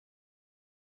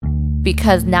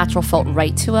Because natural felt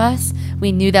right to us,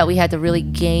 we knew that we had to really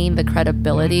gain the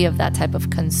credibility of that type of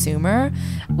consumer.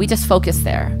 We just focused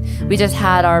there. We just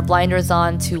had our blinders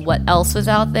on to what else was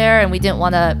out there, and we didn't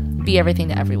want to be everything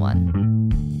to everyone.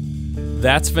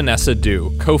 That's Vanessa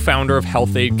Du, co-founder of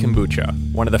Health-Ade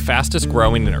Kombucha, one of the fastest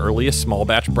growing and earliest small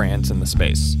batch brands in the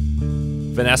space.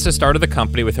 Vanessa started the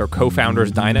company with her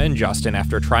co-founders Dinah and Justin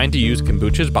after trying to use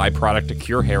kombucha's byproduct to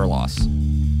cure hair loss.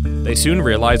 They soon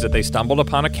realized that they stumbled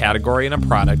upon a category and a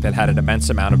product that had an immense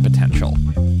amount of potential.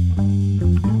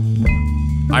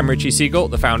 I'm Richie Siegel,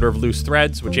 the founder of Loose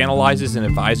Threads, which analyzes and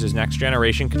advises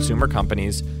next-generation consumer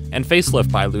companies, and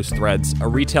Facelift by Loose Threads, a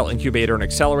retail incubator and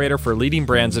accelerator for leading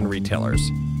brands and retailers.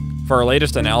 For our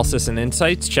latest analysis and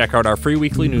insights, check out our free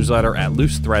weekly newsletter at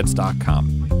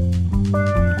loosethreads.com.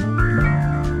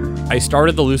 I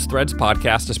started the Loose Threads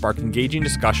podcast to spark engaging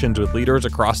discussions with leaders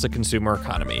across the consumer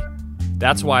economy.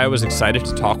 That's why I was excited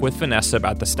to talk with Vanessa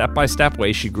about the step-by-step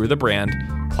way she grew the brand,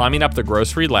 climbing up the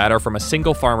grocery ladder from a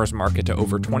single farmer's market to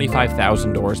over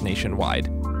 25,000 doors nationwide.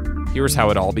 Here's how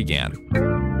it all began.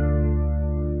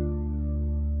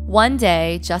 One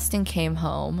day, Justin came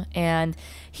home, and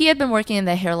he had been working in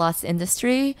the hair loss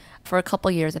industry for a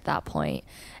couple years at that point.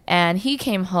 And he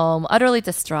came home utterly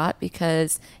distraught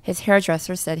because his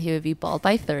hairdresser said he would be bald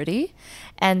by 30.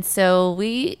 And so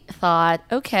we thought,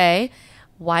 okay,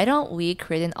 why don't we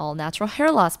create an all-natural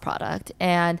hair loss product?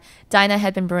 And Dinah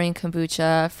had been brewing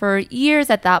kombucha for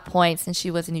years at that point since she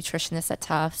was a nutritionist at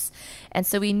Tufts. And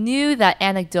so we knew that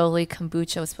anecdotally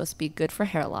kombucha was supposed to be good for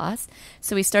hair loss.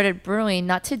 So we started brewing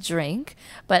not to drink,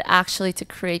 but actually to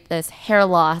create this hair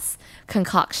loss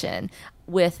concoction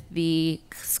with the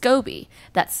SCOBY,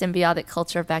 that symbiotic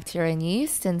culture of bacteria and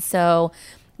yeast. And so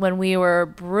when we were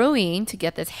brewing to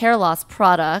get this hair loss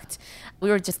product, we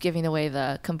were just giving away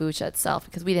the kombucha itself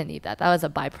because we didn't need that. That was a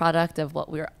byproduct of what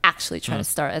we were actually trying to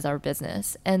start as our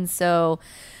business. And so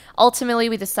ultimately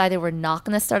we decided we're not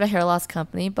going to start a hair loss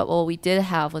company, but what we did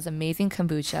have was amazing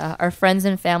kombucha. Our friends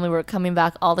and family were coming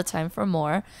back all the time for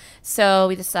more. So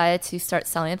we decided to start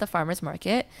selling at the farmer's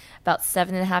market about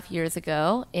 7.5 years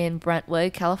ago in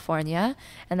Brentwood, California.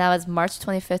 And that was March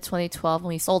 25th, 2012 when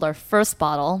we sold our first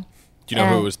bottle. Do you know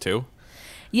who it was to?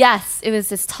 Yes, it was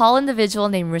this tall individual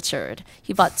named Richard.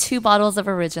 He bought 2 bottles of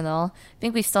original. I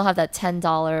think we still have that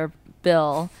 $10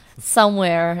 bill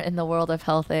somewhere in the world of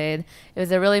Health-Ade. It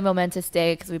was a really momentous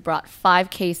day because we brought 5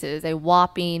 cases, a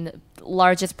whopping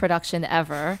largest production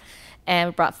ever. And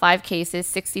we brought 5 cases,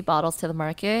 60 bottles to the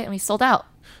market, and we sold out.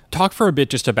 Talk for a bit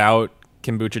just about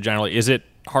kombucha generally. Is it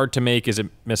hard to make? Is it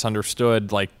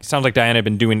misunderstood? It sounds like Diana had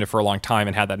been doing it for a long time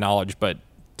and had that knowledge, but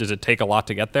does it take a lot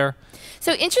to get there?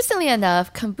 So interestingly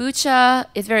enough, kombucha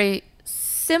is very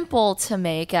simple to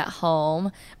make at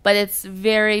home, but it's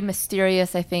very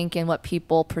mysterious, I think, in what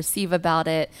people perceive about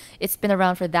it. It's been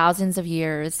around for thousands of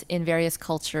years in various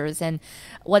cultures. And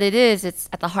what it is, it's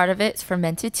at the heart of it, it's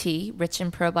fermented tea, rich in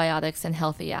probiotics and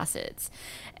healthy acids.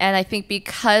 And I think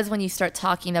because when you start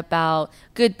talking about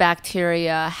good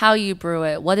bacteria, how you brew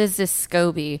it, what is this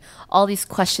SCOBY, all these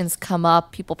questions come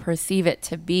up. People perceive it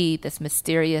to be this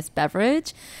mysterious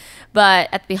beverage. But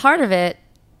at the heart of it,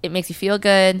 it makes you feel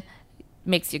good,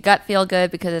 makes your gut feel good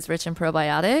because it's rich in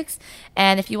probiotics.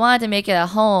 And if you wanted to make it at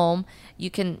home, you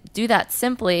can do that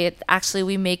simply. Actually,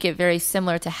 we make it very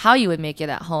similar to how you would make it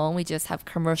at home. We just have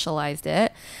commercialized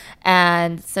it.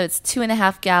 And so it's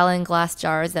 2.5-gallon glass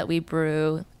jars that we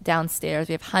brew downstairs.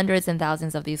 We have hundreds and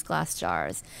thousands of these glass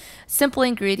jars. Simple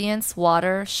ingredients: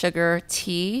 water, sugar,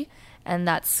 tea, and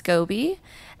that's SCOBY.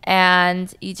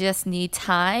 And you just need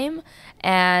time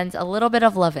and a little bit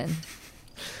of lovin'.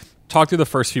 Talk through the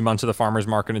first few months of the farmer's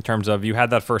market in terms of you had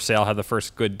that first sale, had the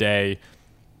first good day.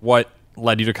 What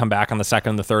led you to come back on the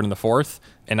second, the third, and the fourth?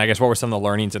 And I guess what were some of the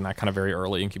learnings in that kind of very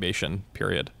early incubation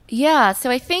period? Yeah, so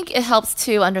I think it helps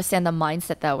to understand the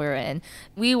mindset that we're in.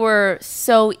 We were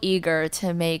so eager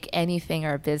to make anything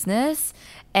our business.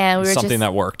 And we were something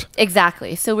that worked.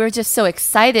 Exactly. So we were just so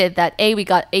excited that A, we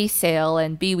got a sale,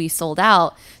 and B, we sold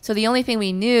out. So the only thing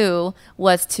we knew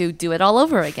was to do it all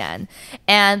over again.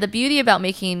 And the beauty about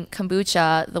making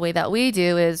kombucha the way that we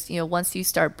do is, once you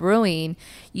start brewing,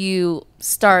 you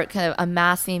start kind of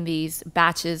amassing these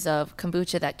batches of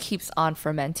kombucha that keeps on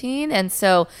fermenting. And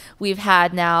so we've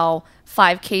had now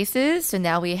 5 cases. So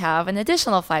now we have an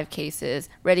additional 5 cases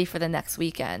ready for the next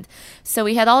weekend. So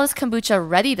we had all this kombucha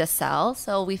ready to sell.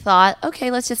 So we thought, okay,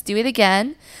 let's just do it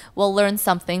again. We'll learn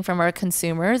something from our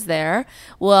consumers there.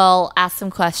 We'll ask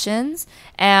some questions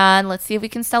and let's see if we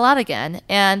can sell out again.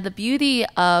 And the beauty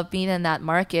of being in that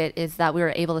market is that we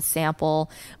were able to sample,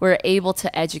 we're able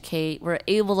to educate, we're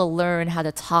able to learn how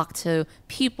to talk to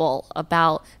people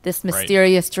about this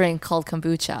mysterious drink called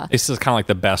kombucha. This is kind of like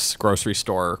the best grocery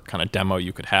store kind of demo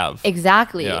you could have.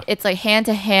 Exactly. Yeah. It's like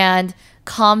hand-to-hand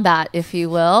combat, if you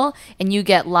will, and you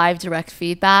get live direct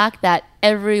feedback that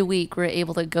every week we're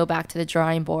able to go back to the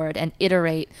drawing board and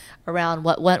iterate around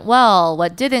what went well,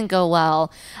 what didn't go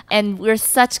well. And we're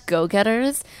such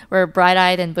go-getters. We're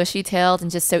bright-eyed and bushy-tailed and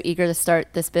just so eager to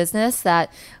start this business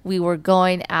that we were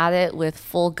going at it with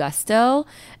full gusto.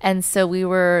 And so we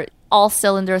were all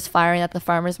cylinders firing at the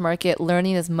farmers market,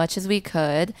 learning as much as we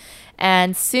could.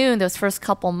 And soon, those first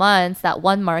couple months, that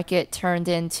one market turned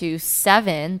into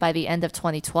 7 by the end of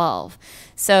 2012.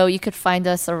 So you could find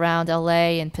us around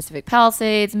LA in Pacific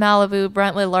Palisades, Malibu,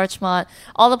 Brentwood, Larchmont,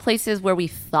 all the places where we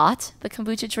thought the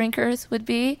kombucha drinkers would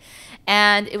be.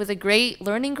 And it was a great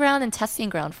learning ground and testing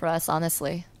ground for us,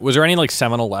 honestly. Was there any like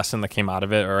seminal lesson that came out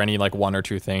of it, or any like one or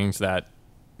two things that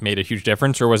made a huge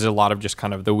difference, or was it a lot of just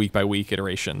kind of the week by week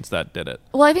iterations that did it?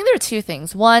 Well, I think there are two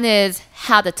things. One is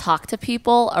how to talk to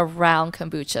people around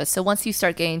kombucha. So once you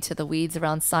start getting to the weeds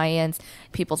around science,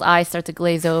 people's eyes start to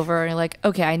glaze over and you're like,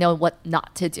 okay, I know what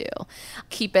not to do.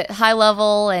 Keep it high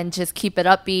level and just keep it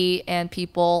upbeat, and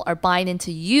people are buying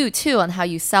into you too on how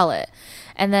you sell it.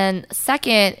 And then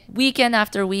second, weekend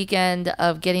after weekend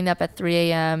of getting up at 3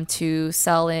 a.m. to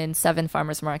sell in 7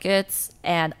 farmers markets,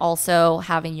 and also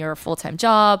having your full-time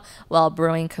job while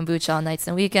brewing kombucha on nights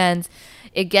and weekends,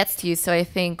 it gets to you. So I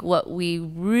think what we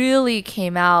really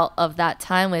came out of that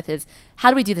time with is, how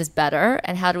do we do this better,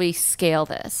 and how do we scale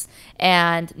this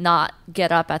and not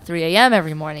get up at 3 a.m.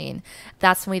 every morning?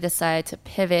 That's when we decided to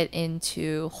pivot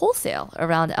into wholesale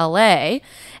around LA.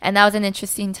 And that was an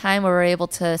interesting time where we were able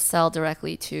to sell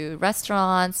directly to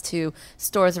restaurants, to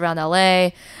stores around LA.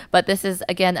 But this is,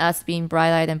 again, us being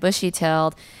bright-eyed and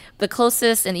bushy-tailed. The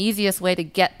closest and easiest way to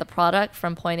get the product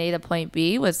from point A to point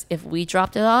B was if we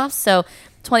dropped it off. So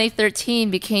 2013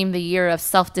 became the year of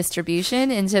self-distribution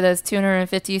into those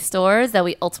 250 stores that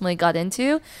we ultimately got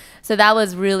into. So that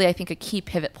was really, I think, a key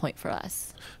pivot point for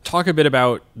us. Talk a bit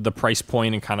about the price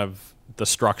point and kind of the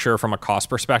structure from a cost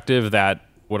perspective that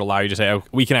would allow you to say, oh,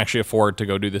 we can actually afford to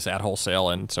go do this at wholesale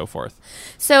and so forth.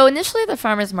 So initially at the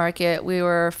farmers market, we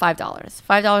were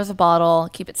 $5 a bottle,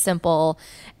 keep it simple.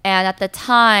 And at the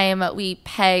time, we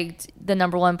pegged the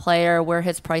number one player where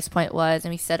his price point was.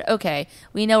 And we said, okay,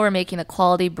 we know we're making a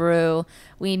quality brew.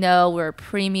 We know we're a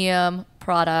premium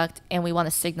product, and we want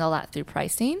to signal that through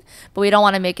pricing. But we don't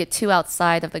want to make it too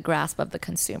outside of the grasp of the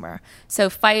consumer. So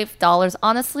 $5,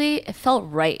 honestly, it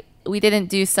felt right. We didn't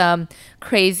do some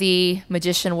crazy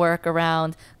magician work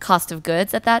around cost of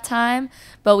goods at that time,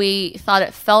 but we thought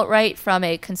it felt right from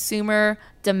a consumer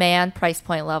demand price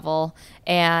point level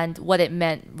and what it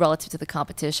meant relative to the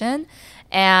competition.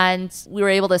 And we were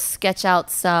able to sketch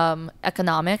out some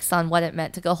economics on what it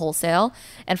meant to go wholesale.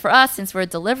 And for us, since we're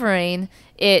delivering,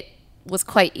 it was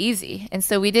quite easy. And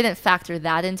so we didn't factor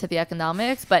that into the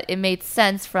economics, but it made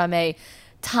sense from a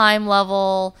time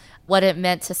level, what it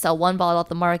meant to sell one bottle at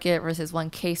the market versus one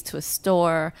case to a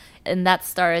store. And that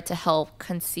started to help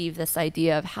conceive this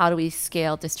idea of how do we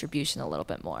scale distribution a little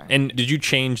bit more. And did you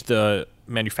change the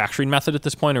manufacturing method at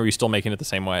this point, or are you still making it the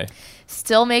same way?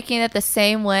 Still making it the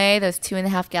same way, those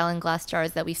 2.5 gallon glass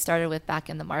jars that we started with back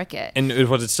in the market. And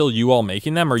was it still you all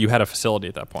making them, or you had a facility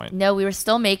at that point? No, we were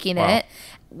still making it.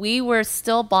 We were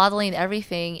still bottling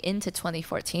everything into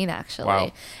 2014, actually.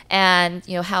 Wow. And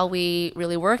how we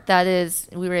really worked that is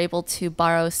we were able to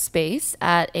borrow space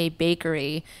at a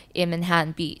bakery in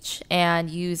Manhattan Beach and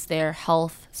use their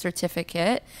health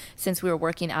certificate since we were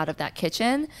working out of that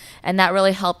kitchen. And that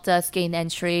really helped us gain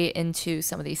entry into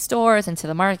some of these stores, into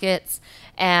the markets.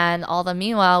 And all the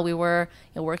meanwhile, we were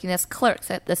working as clerks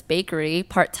at this bakery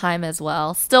part-time as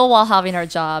well, still while having our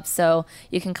jobs. So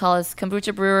you can call us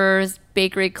kombucha brewers,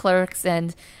 bakery clerks,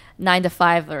 and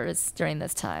 9-to-5ers during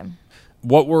this time.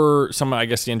 What were some, I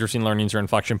guess, the interesting learnings or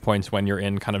inflection points when you're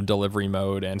in kind of delivery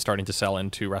mode and starting to sell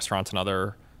into restaurants and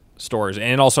other stores?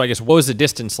 And also, I guess, what was the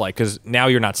distance like? Because now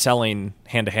you're not selling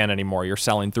hand-to-hand anymore. You're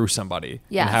selling through somebody.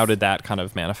 Yes. And how did that kind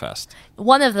of manifest?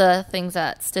 One of the things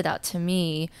that stood out to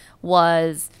me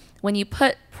was when you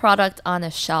put product on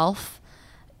a shelf,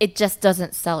 it just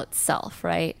doesn't sell itself,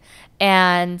 right?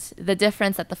 And the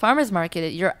difference at the farmer's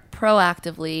market, you're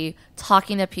proactively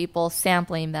talking to people,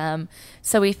 sampling them.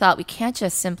 So we thought we can't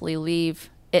just simply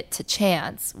leave it to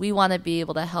chance. We want to be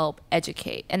able to help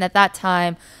educate. And at that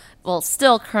time, well,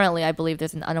 still currently, I believe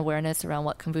there's an unawareness around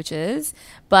what kombucha is.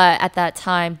 But at that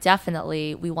time,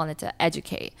 definitely we wanted to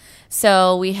educate.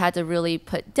 So we had to really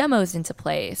put demos into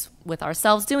place with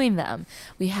ourselves doing them.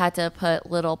 We had to put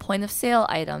little point of sale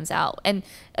items out. And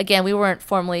again, we weren't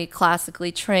formally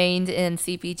classically trained in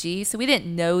CPG, so we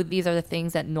didn't know these are the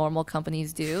things that normal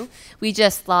companies do. We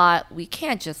just thought we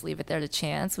can't just leave it there to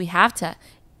chance. We have to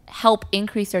help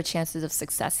increase their chances of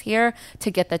success here to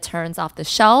get the turns off the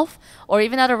shelf, or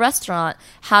even at a restaurant.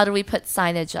 How do we put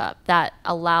signage up that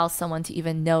allows someone to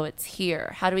even know it's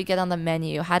here? How do we get on the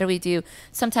menu? How do we do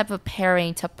some type of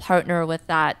pairing to partner with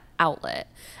that outlet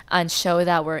and show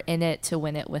that we're in it to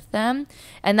win it with them?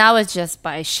 And that was just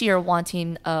by sheer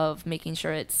wanting of making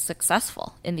sure it's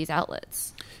successful in these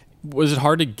outlets. Was it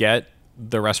hard to get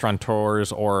the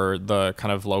restaurateurs or the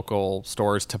kind of local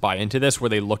stores to buy into this? Were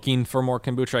they looking for more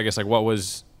kombucha? I guess, like, what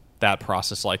was that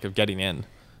process like of getting in?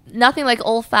 Nothing like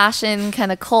old-fashioned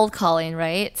kind of cold calling,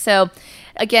 right? So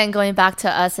again, going back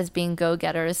to us as being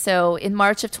go-getters. So in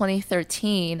March of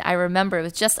 2013, I remember it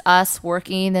was just us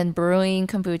working and brewing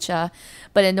kombucha.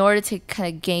 But in order to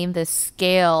kind of gain this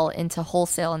scale into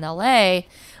wholesale in LA,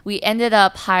 we ended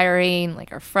up hiring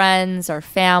like our friends, our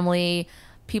family,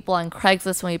 people on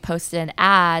Craigslist when we posted an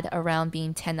ad around being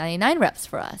 1099 reps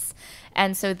for us.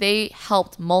 And so they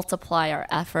helped multiply our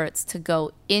efforts to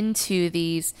go into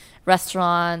these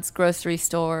restaurants, grocery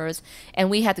stores, and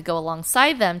we had to go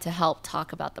alongside them to help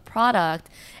talk about the product.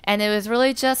 And it was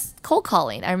really just cold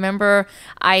calling. I remember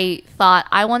I thought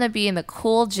I want to be in the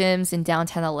cool gyms in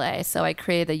downtown LA. So I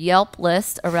created a Yelp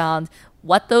list around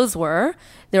what those were.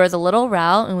 There was a little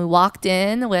route, and we walked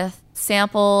in with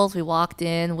samples. We walked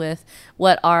in with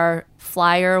what our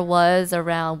flyer was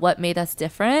around what made us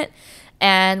different.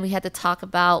 And we had to talk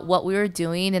about what we were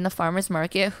doing in the farmers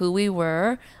market, who we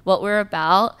were, what we were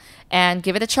about, and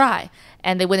give it a try.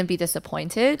 And they wouldn't be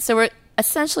disappointed. So we're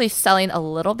essentially selling a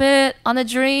little bit on the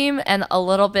dream and a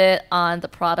little bit on the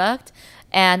product,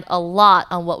 and a lot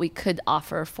on what we could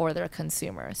offer for their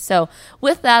consumers. So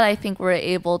with that, I think we're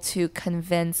able to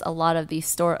convince a lot of these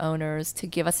store owners to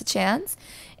give us a chance.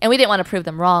 And we didn't want to prove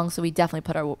them wrong, so we definitely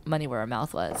put our money where our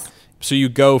mouth was. So you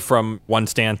go from one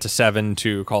stand to 7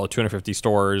 to, call it, 250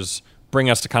 stores, bring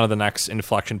us to kind of the next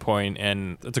inflection point,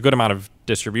 and it's a good amount of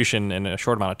distribution in a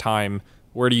short amount of time.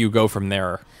 Where do you go from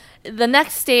there? The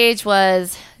next stage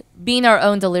was being our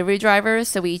own delivery drivers,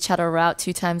 so we each had a route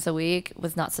 2 times a week,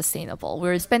 was not sustainable. We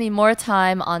were spending more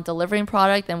time on delivering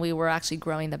product than we were actually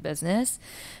growing the business.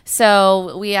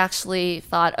 So we actually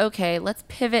thought, okay, let's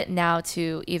pivot now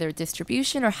to either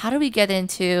distribution, or how do we get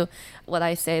into what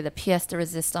I say the pièce de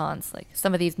résistance, like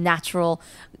some of these natural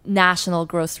national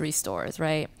grocery stores,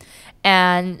 right?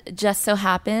 And just so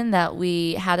happened that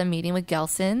we had a meeting with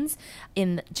Gelson's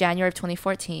in January of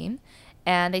 2014,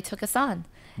 and they took us on.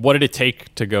 What did it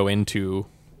take to go into,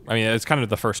 I mean, it's kind of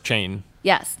the first chain.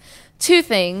 Yes. 2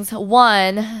 things.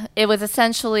 One, it was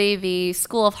essentially the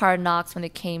school of hard knocks when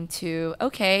it came to,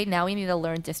 okay, now we need to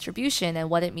learn distribution and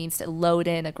what it means to load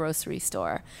in a grocery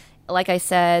store. Like I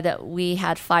said, we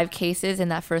had 5 cases in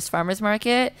that first farmer's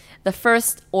market. The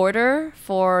first order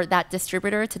for that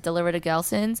distributor to deliver to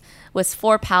Gelson's was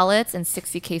 4 pallets and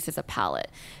 60 cases a pallet.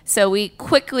 So we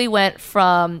quickly went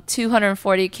from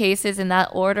 240 cases in that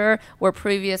order, where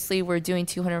previously we're doing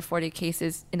 240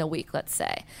 cases in a week, let's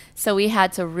say. So we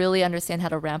had to really understand how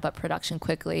to ramp up production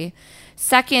quickly.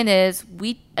 Second is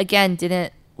we, again,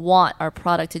 didn't want our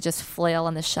product to just flail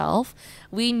on the shelf.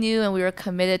 We knew and we were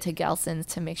committed to Gelson's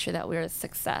to make sure that we were a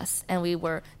success. And we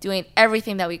were doing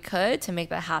everything that we could to make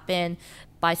that happen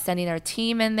by sending our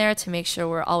team in there to make sure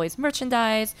we're always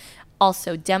merchandised,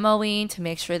 also demoing to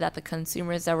make sure that the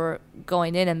consumers that were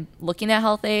going in and looking at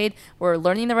Health-Ade were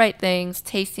learning the right things,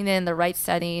 tasting it in the right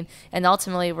setting, and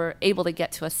ultimately were able to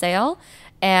get to a sale.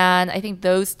 And I think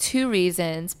those 2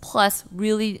 reasons, plus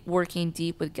really working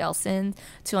deep with Gelson's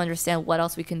to understand what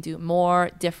else we can do more,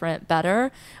 different,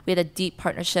 better. We had a deep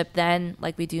partnership then,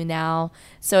 like we do now.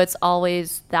 So it's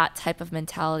always that type of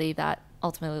mentality that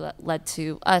ultimately led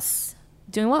to us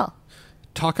doing well.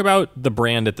 Talk about the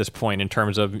brand at this point in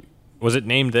terms of, was it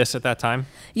named this at that time?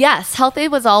 Yes,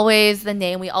 Health-Ade was always the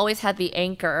name. We always had the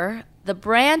anchor. The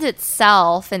brand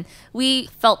itself, and we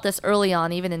felt this early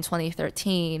on, even in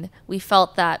 2013, we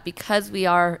felt that because we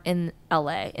are in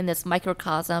LA, in this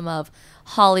microcosm of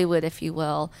Hollywood, if you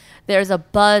will. There's a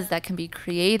buzz that can be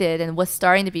created and was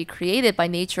starting to be created by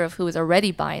nature of who was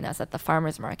already buying us at the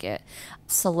farmers market.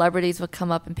 Celebrities would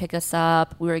come up and pick us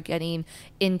up. We were getting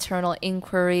internal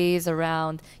inquiries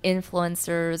around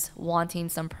influencers wanting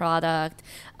some product.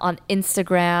 On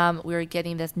Instagram, we were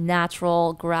getting this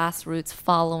natural grassroots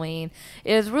following.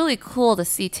 It was really cool to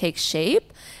see take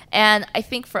shape. And I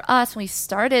think for us, when we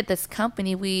started this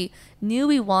company, we knew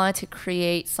we wanted to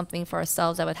create something for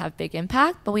ourselves that would have big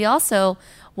impact, but we also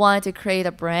wanted to create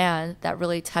a brand that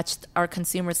really touched our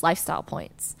consumers' lifestyle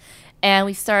points. And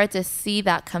we started to see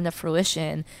that come to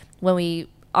fruition when we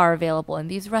are available in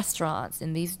these restaurants,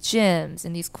 in these gyms,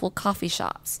 in these cool coffee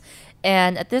shops.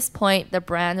 And at this point, the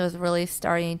brand was really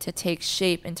starting to take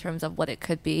shape in terms of what it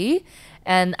could be.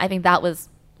 And I think that was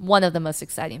one of the most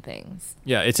exciting things.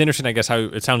 Yeah, it's interesting, I guess, how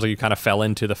it sounds like you kind of fell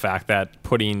into the fact that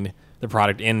putting the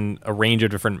product in a range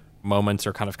of different moments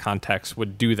or kind of contexts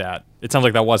would do that. It sounds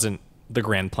like that wasn't the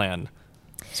grand plan,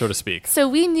 so to speak. So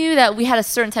we knew that we had a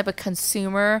certain type of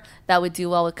consumer that would do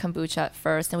well with kombucha at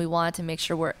first, and we wanted to make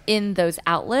sure we're in those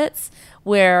outlets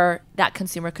where that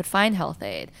consumer could find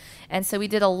Health-Ade. And so we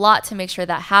did a lot to make sure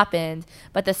that happened,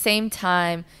 but at the same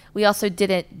time, we also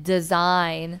didn't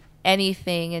design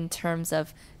anything in terms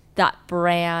of that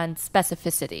brand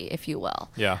specificity, if you will.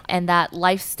 Yeah. And that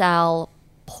lifestyle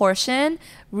portion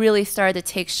really started to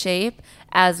take shape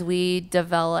as we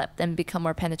developed and become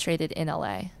more penetrated in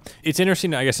LA. It's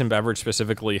interesting, I guess, in beverage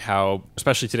specifically, how,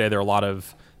 especially today, there are a lot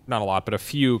of, not a lot, but a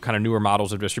few kind of newer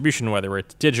models of distribution, whether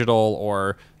it's digital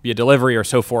or via delivery or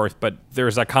so forth. But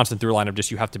there's that constant through line of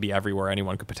just you have to be everywhere.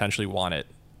 Anyone could potentially want it,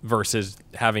 versus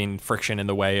having friction in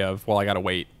the way of, well, I got to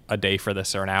wait a day for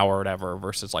this or an hour or whatever,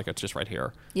 versus like, it's just right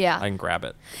here. Yeah. I can grab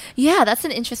it. Yeah, that's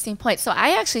an interesting point. So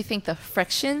I actually think the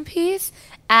friction piece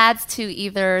adds to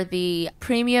either the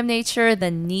premium nature, the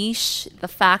niche, the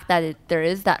fact that there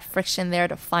is that friction there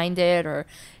to find it, or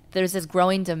there's this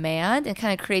growing demand, and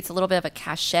kind of creates a little bit of a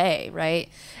cachet, right?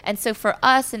 And so for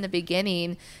us in the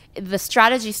beginning, the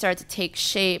strategy started to take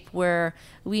shape where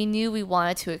we knew we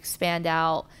wanted to expand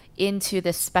out into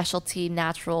this specialty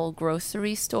natural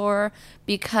grocery store,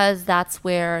 because that's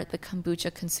where the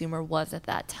kombucha consumer was at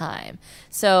that time.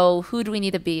 So who do we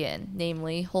need to be in?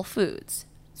 Namely, Whole Foods,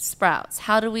 Sprouts.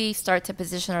 How do we start to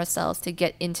position ourselves to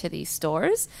get into these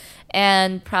stores?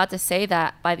 And proud to say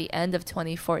that by the end of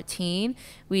 2014,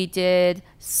 we did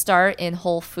start in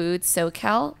Whole Foods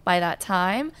SoCal by that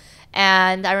time.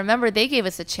 And I remember they gave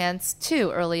us a chance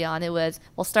too early on. It was,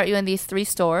 we'll start you in these 3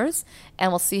 stores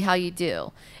and we'll see how you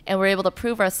do. And we're able to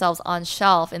prove ourselves on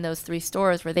shelf in those 3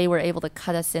 stores where they were able to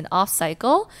cut us in off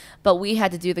cycle, but we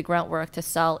had to do the grunt work to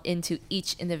sell into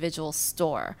each individual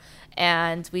store.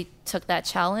 And we took that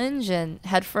challenge and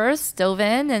head first dove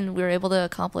in, and we were able to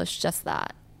accomplish just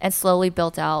that and slowly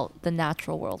built out the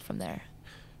natural world from there.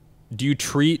 Do you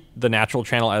treat the natural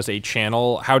channel as a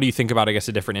channel? How do you think about, I guess,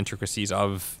 the different intricacies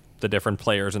of the different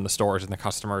players in the stores and the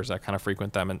customers that kind of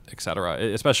frequent them, and et cetera,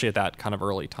 especially at that kind of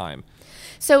early time?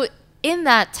 So in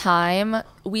that time,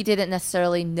 we didn't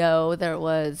necessarily know there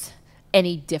was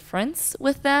any difference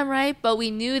with them, right? But we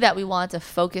knew that we wanted to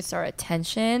focus our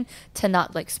attention to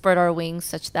not like spread our wings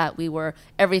such that we were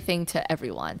everything to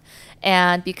everyone.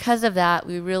 And because of that,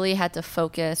 we really had to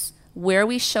focus where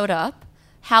we showed up,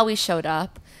 how we showed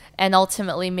up, and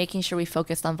ultimately making sure we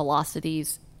focused on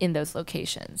velocities in those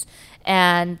locations.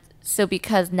 And so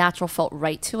because natural felt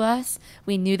right to us,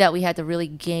 we knew that we had to really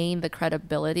gain the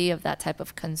credibility of that type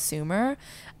of consumer.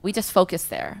 We just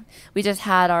focused there. We just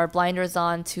had our blinders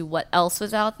on to what else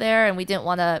was out there, and we didn't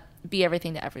want to be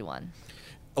everything to everyone.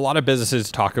 A lot of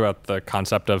businesses talk about the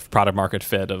concept of product market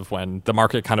fit, of when the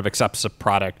market kind of accepts a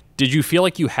product. Did you feel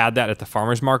like you had that at the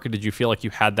farmer's market? Did you feel like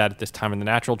you had that at this time in the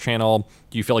natural channel?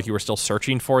 Do you feel like you were still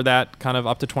searching for that kind of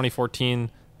up to 2014?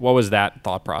 What was that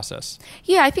thought process?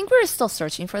 Yeah, I think we were still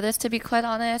searching for this, to be quite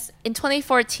honest. In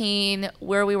 2014,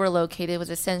 where we were located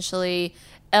was essentially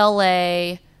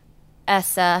LA,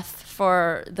 SF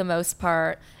for the most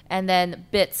part, and then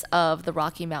bits of the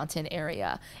Rocky Mountain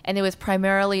area. And it was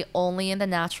primarily only in the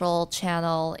natural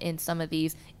channel in some of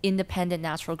these independent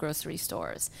natural grocery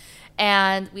stores.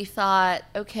 And we thought,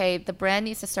 okay, the brand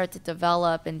needs to start to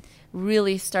develop and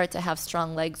really start to have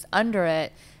strong legs under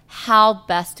it. How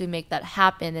best do we make that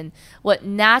happen? And what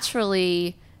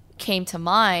naturally came to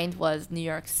mind was New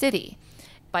York City,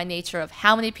 by nature of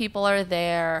how many people are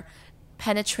there,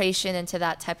 penetration into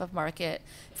that type of market.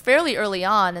 Fairly early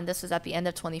on, and this was at the end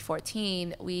of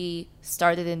 2014, we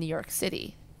started in New York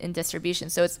City in distribution.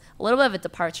 So it's a little bit of a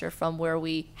departure from where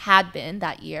we had been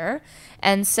that year.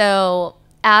 And so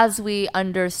as we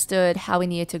understood how we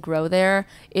needed to grow there,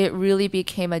 it really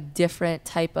became a different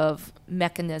type of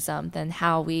mechanism than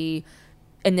how we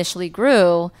initially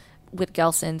grew with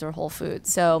Gelson's or Whole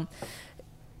Foods. So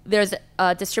there's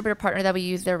a distributor partner that we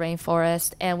use there,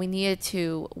 Rainforest, and we needed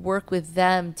to work with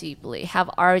them deeply, have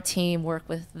our team work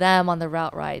with them on the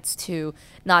route rights to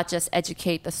not just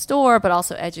educate the store, but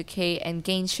also educate and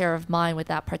gain share of mind with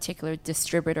that particular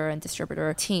distributor and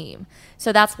distributor team.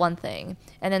 So that's one thing.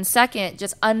 And then second,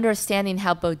 just understanding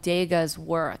how bodegas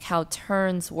work, how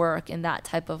turns work in that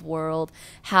type of world,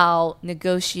 how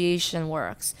negotiation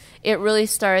works. It really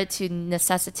started to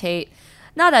necessitate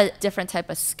not a different type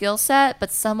of skill set,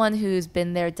 but someone who's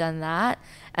been there, done that.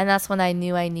 And that's when I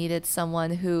knew I needed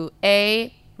someone who,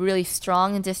 A, really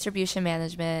strong in distribution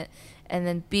management, and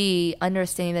then B,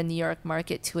 understanding the New York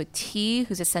market to a T,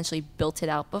 who's essentially built it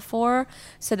out before,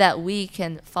 so that we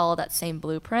can follow that same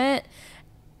blueprint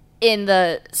in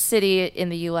the city in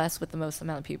the US with the most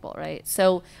amount of people, right?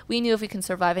 So we knew if we can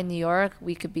survive in New York,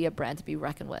 we could be a brand to be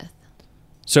reckoned with.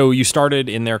 So you started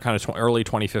in there kind of early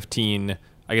 2015.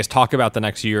 I guess talk about the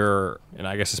next year, and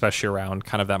I guess especially around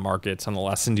kind of that market, some of the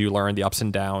lessons you learned, the ups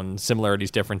and downs, similarities,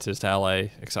 differences to LA,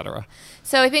 et cetera.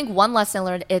 So I think one lesson I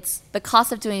learned, it's the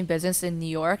cost of doing business in New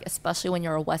York, especially when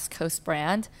you're a West Coast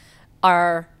brand,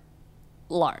 are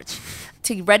large.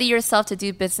 To ready yourself to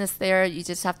do business there, you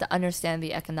just have to understand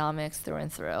the economics through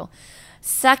and through.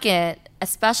 Second,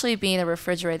 especially being a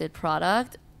refrigerated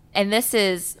product, and this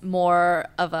is more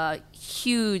of a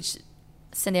huge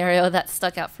scenario that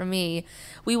stuck out for me,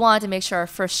 we wanted to make sure our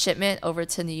first shipment over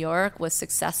to New York was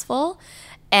successful,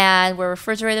 and we're a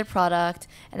refrigerated product.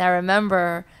 And I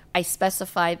remember I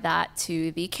specified that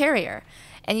to the carrier.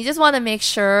 And you just want to make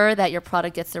sure that your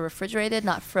product gets there refrigerated,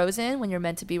 not frozen when you're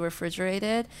meant to be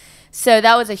refrigerated. So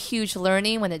that was a huge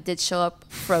learning when it did show up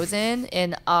frozen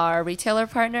in our retailer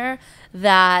partner,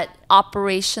 that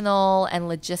operational and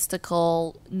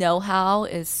logistical know-how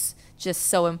is just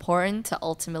so important to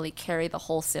ultimately carry the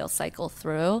whole sales cycle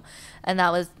through. And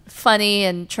that was funny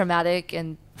and traumatic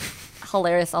and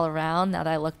hilarious all around. Now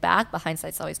that I look back, but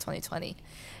hindsight's always 2020.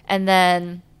 And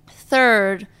then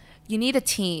third, you need a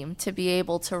team to be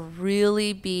able to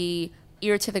really be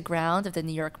ear to the ground of the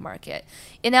New York market.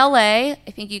 In LA,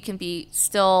 I think you can be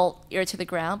still ear to the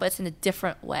ground, but it's in a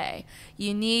different way.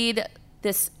 You need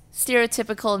this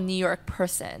stereotypical New York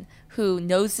person who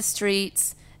knows the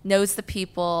streets, knows the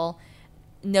people,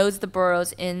 knows the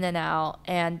boroughs in and out,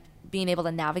 and being able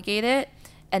to navigate it.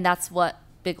 And that's what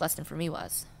big lesson for me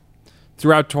was.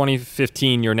 Throughout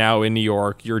 2015, you're now in New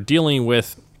York. You're dealing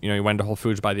with, you went to Whole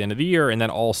Foods by the end of the year, and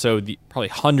then also the probably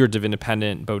hundreds of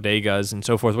independent bodegas and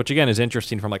so forth, which again is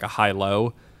interesting from like a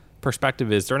high-low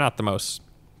perspective. Is they're not the most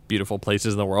beautiful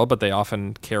places in the world, but they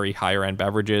often carry higher-end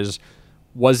beverages.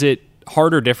 Was it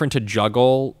hard or different to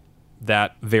juggle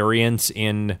that variance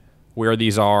in where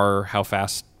these are, how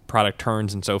fast product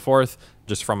turns and so forth,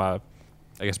 just from a,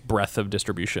 I guess, breadth of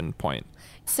distribution point?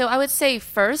 So I would say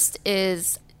first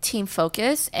is team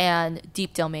focus and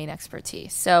deep domain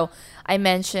expertise. So I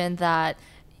mentioned that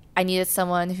I needed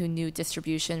someone who knew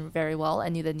distribution very well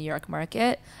and knew the New York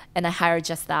market, and I hired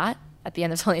just that at the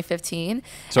end of 2015.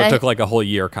 So it took like a whole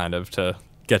year kind of to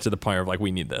get to the point of like,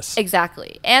 we need this.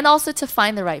 Exactly. And also to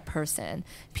find the right person.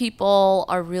 People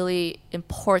are really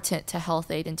important to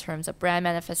Health-Ade in terms of brand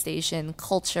manifestation,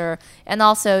 culture, and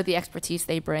also the expertise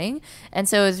they bring. And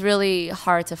so it was really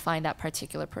hard to find that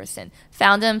particular person.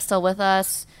 Found him, still with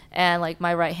us, and like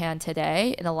my right hand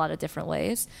today in a lot of different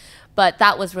ways. But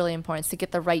that was really important, to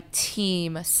get the right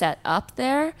team set up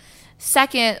there.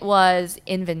 Second was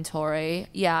inventory.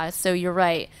 Yeah, so you're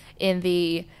right. In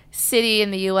the city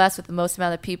in the US with the most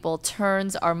amount of people,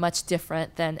 turns are much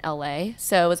different than LA.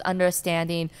 So it was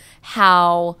understanding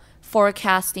how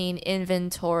forecasting,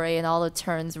 inventory, and all the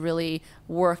turns really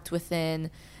worked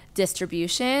within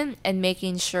distribution and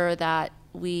making sure that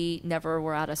we never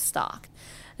were out of stock.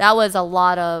 That was a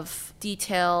lot of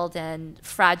detailed and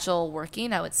fragile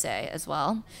working, I would say, as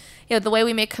well. The way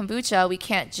we make kombucha, we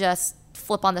can't just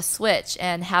flip on the switch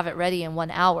and have it ready in 1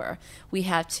 hour. We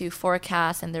have to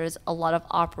forecast, and there's a lot of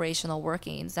operational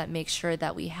workings that make sure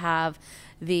that we have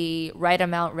the right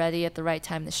amount ready at the right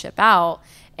time to ship out,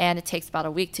 and it takes about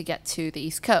a week to get to the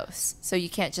East Coast. So you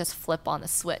can't just flip on the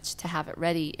switch to have it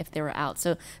ready if they were out.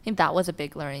 So I think that was a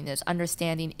big learning, is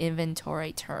understanding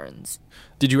inventory turns.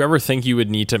 Did you ever think you would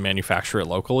need to manufacture it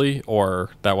locally, or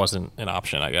that wasn't an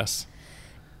option, I guess?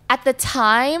 At the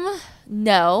time,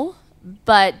 no.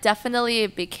 But definitely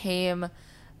it became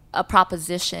a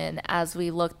proposition as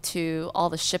we looked to all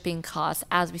the shipping costs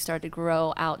as we started to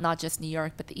grow out not just New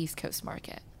York, but the East Coast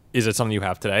market. Is it something you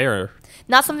have today, or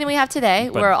Not something we have today.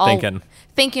 But We're all thinking.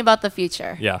 thinking about the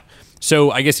future. yeah?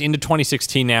 So I guess into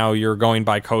 2016 now, you're going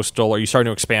by coastal. Are you starting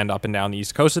to expand up and down the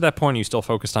East Coast at that point? Are you still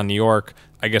focused on New York?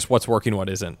 I guess what's working, what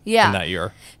isn't in that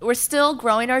year? We're still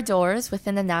growing our doors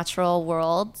within the natural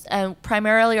world. And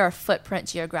primarily our footprint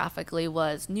geographically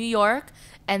was New York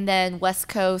and then West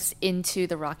Coast into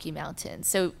the Rocky Mountains.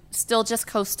 So still just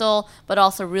coastal, but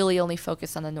also really only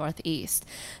focused on the Northeast.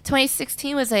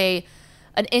 2016 was an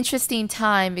interesting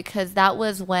time because that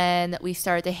was when we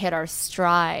started to hit our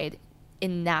stride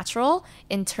in natural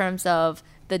in terms of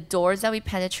the doors that we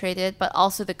penetrated, but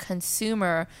also the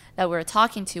consumer that we were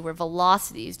talking to, where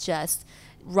velocities just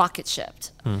rocket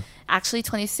shipped. Actually,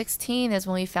 2016 is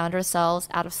when we found ourselves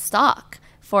out of stock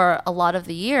for a lot of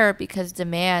the year because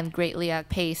demand greatly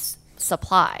outpaced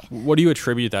supply. What do you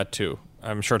attribute that to?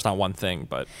 I'm sure it's not one thing,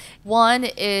 but One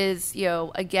is,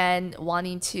 again,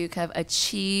 wanting to kind of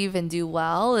achieve and do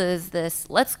well is this,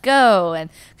 let's go, and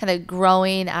kind of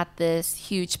growing at this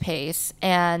huge pace.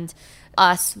 And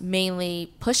us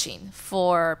mainly pushing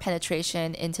for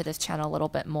penetration into this channel a little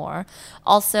bit more.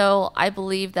 Also, I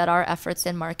believe that our efforts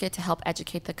in market to help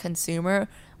educate the consumer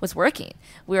was working.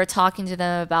 We were talking to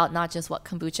them about not just what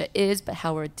kombucha is, but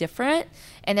how we're different.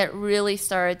 And it really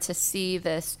started to see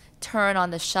this turn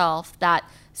on the shelf that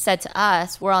said to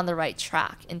us, we're on the right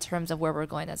track in terms of where we're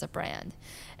going as a brand.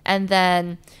 And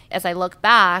then as I look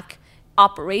back,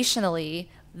 operationally,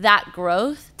 that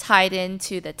growth tied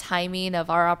into the timing of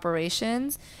our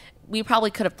operations. We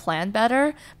probably could have planned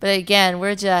better, but again,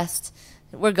 we're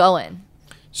going.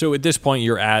 So at this point,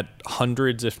 you're at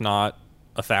hundreds, if not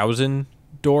 1,000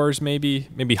 doors, maybe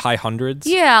high hundreds?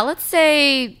 Yeah, let's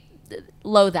say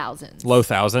low thousands. Low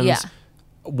thousands? Yeah.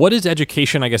 What does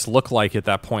education, I guess, look like at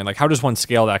that point? Like, how does one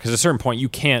scale that? Because at a certain point, you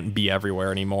can't be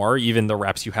everywhere anymore. Even the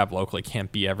reps you have locally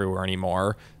can't be everywhere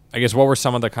anymore. I guess what were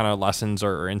some of the kind of lessons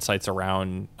or insights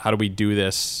around how do we do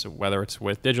this, whether it's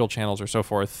with digital channels or so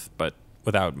forth, but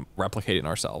without replicating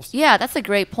ourselves? Yeah, that's a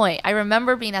great point. I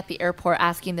remember being at the airport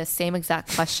asking the same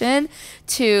exact question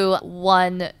to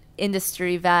one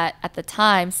industry vet at the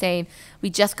time, saying we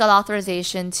just got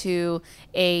authorization to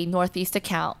a Northeast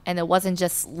account, and it wasn't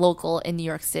just local in New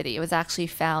York City. It was actually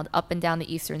found up and down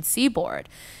the Eastern Seaboard.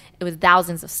 It was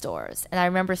thousands of stores. And I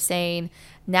remember saying,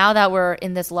 now that we're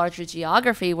in this larger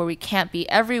geography where we can't be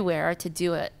everywhere to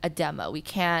do a demo, we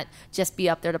can't just be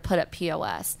up there to put up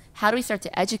POS, how do we start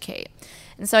to educate?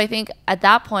 And so I think at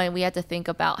that point, we had to think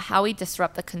about how we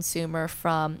disrupt the consumer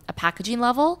from a packaging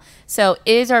level. So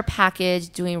is our package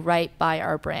doing right by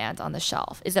our brand on the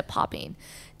shelf? Is it popping?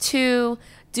 2,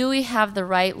 do we have the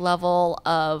right level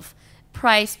of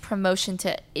price promotion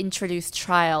to introduce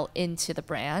trial into the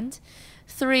brand?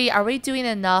 3, are we doing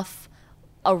enough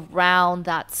around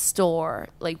that store,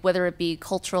 like whether it be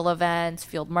cultural events,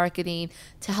 field marketing,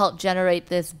 to help generate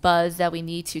this buzz that we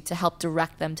need to help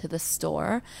direct them to the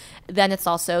store? Then it's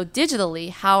also digitally,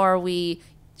 how are we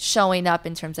showing up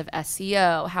in terms of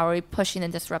SEO? How are we pushing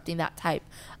and disrupting that type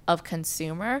of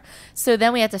consumer? So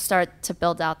then we had to start to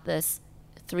build out this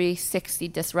 360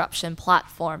 disruption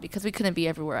platform because we couldn't be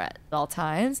everywhere at all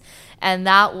times. And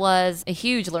that was a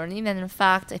huge learning. And in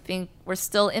fact, I think we're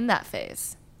still in that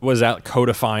phase. Was that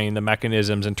codifying the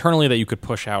mechanisms internally that you could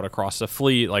push out across the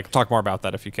fleet? Like, talk more about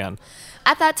that if you can.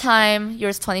 At that time,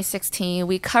 years 2016,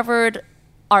 we covered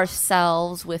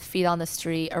ourselves with feet on the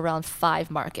street around 5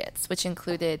 markets, which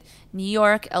included New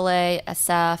York, LA,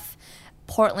 SF,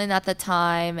 Portland at the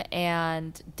time,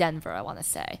 and Denver, I want to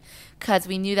say, because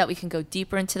we knew that we can go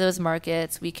deeper into those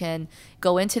markets. We can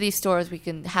go into these stores. We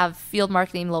can have field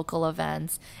marketing, local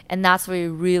events. And that's where we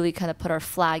really kind of put our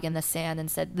flag in the sand and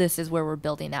said, this is where we're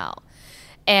building out.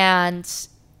 And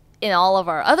in all of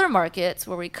our other markets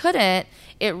where we couldn't,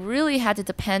 it really had to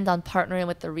depend on partnering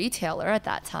with the retailer at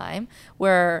that time,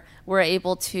 where we're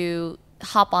able to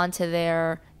hop onto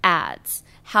their ads.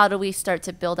 How do we start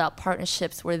to build out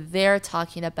partnerships where they're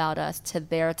talking about us to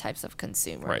their types of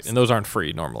consumers? Right, and those aren't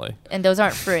free normally. And those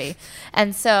aren't free.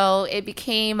 And so it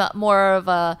became more of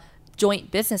a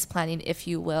joint business planning, if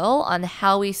you will, on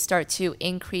how we start to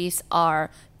increase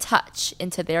our touch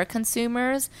into their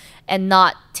consumers and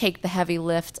not take the heavy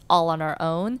lift all on our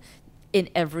own in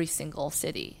every single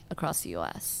city across the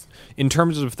U.S. In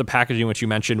terms of the packaging, which you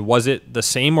mentioned, was it the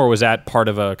same or was that part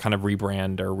of a kind of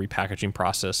rebrand or repackaging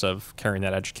process of carrying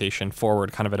that education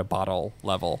forward kind of at a bottle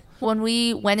level? When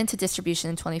we went into distribution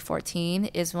in 2014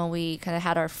 is when we kind of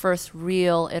had our first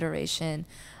real iteration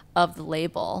of the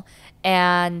label.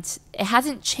 And it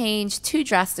hasn't changed too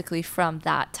drastically from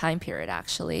that time period,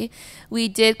 actually. We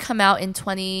did come out in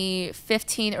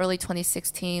 2015, early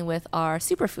 2016 with our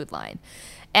superfood line.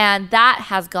 And that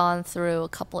has gone through a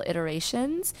couple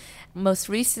iterations. Most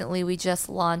recently, we just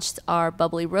launched our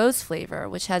bubbly rose flavor,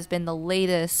 which has been the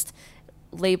latest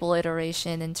label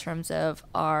iteration in terms of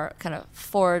our kind of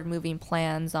forward-moving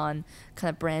plans on kind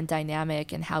of brand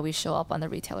dynamic and how we show up on the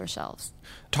retailer shelves.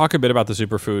 Talk a bit about the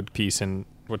superfood piece and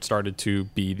what started to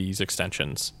be these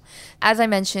extensions. As I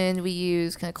mentioned, we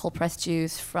use kind of cold-pressed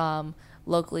juice from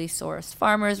locally sourced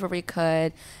farmers where we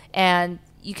could, and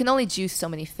you can only juice so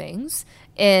many things.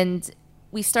 And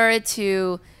we started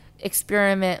to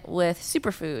experiment with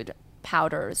superfood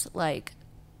powders like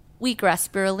wheatgrass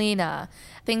spirulina,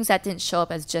 things that didn't show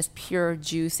up as just pure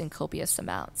juice in copious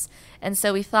amounts. And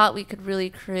so we thought we could really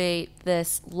create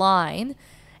this line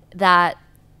that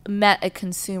met a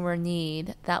consumer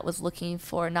need that was looking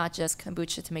for not just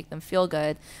kombucha to make them feel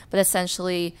good, but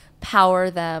essentially power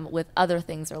them with other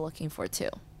things they're looking for too.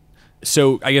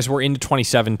 So I guess we're into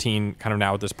 2017 kind of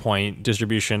now at this point,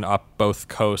 distribution up both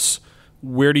coasts.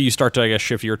 Where do you start to, I guess,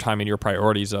 shift your time and your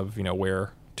priorities of,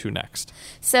 where to next?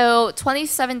 So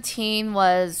 2017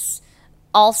 was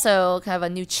also kind of a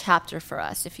new chapter for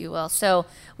us, if you will. So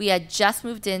we had just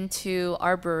moved into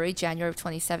our brewery January of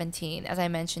 2017. As I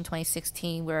mentioned,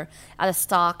 2016, we were out of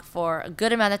stock for a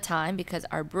good amount of time because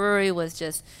our brewery was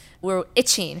just, we were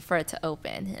itching for it to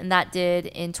open. And that did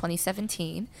in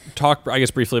 2017. Talk, I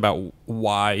guess, briefly about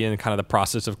why and kind of the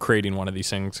process of creating one of these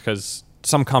things, because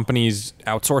some companies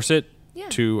outsource it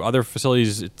to other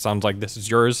facilities. It sounds like this is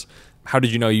yours. How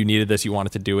did you know you needed this, you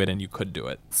wanted to do it, and you could do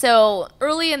it? So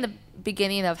early in the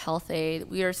beginning of Health-Ade,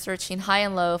 we were searching high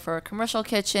and low for a commercial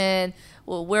kitchen,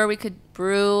 where we could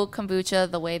brew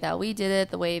kombucha the way that we did it,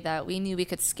 the way that we knew we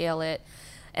could scale it.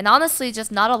 And honestly,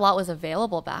 just not a lot was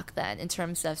available back then in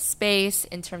terms of space,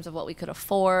 in terms of what we could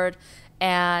afford.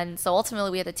 And so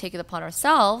ultimately, we had to take it upon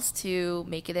ourselves to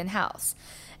make it in-house.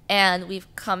 And we've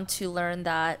come to learn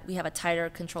that we have a tighter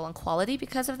control on quality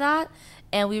because of that.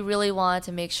 And we really wanted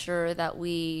to make sure that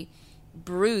we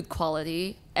brewed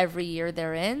quality every year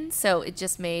therein. So it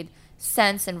just made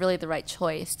sense and really the right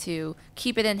choice to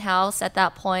keep it in-house at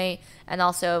that point and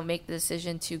also make the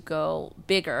decision to go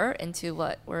bigger into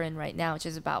what we're in right now, which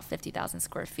is about 50,000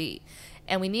 square feet.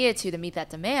 And we needed to meet that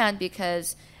demand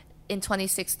because in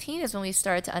 2016 is when we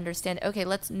started to understand, okay,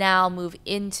 let's now move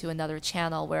into another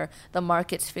channel where the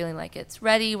market's feeling like it's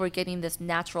ready. We're getting this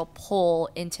natural pull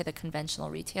into the conventional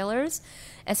retailers.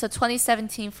 And so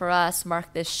 2017 for us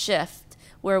marked this shift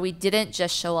where we didn't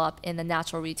just show up in the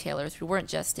natural retailers. We weren't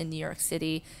just in New York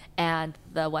City and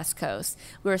the West Coast.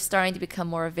 We were starting to become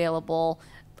more available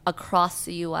across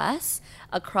the U.S.,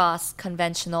 across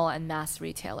conventional and mass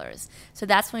retailers. So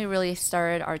that's when we really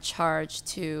started our charge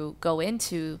to go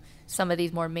into some of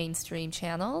these more mainstream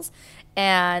channels.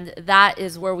 And that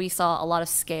is where we saw a lot of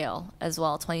scale as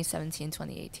well, 2017,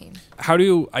 2018. How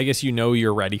do, I guess,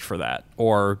 you're ready for that?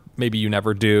 Or maybe you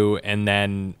never do, and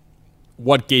then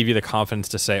what gave you the confidence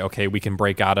to say, okay, we can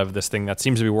break out of this thing that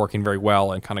seems to be working very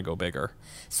well and kind of go bigger?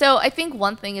 So I think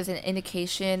one thing is an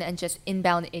indication and just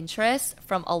inbound interest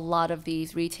from a lot of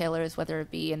these retailers, whether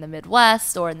it be in the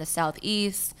Midwest or in the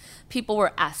Southeast. People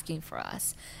were asking for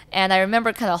us. And I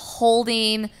remember kind of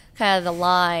holding kind of the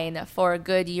line for a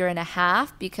good year and a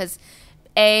half because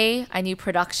A, I knew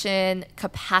production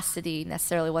capacity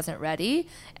necessarily wasn't ready.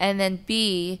 And then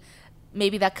B,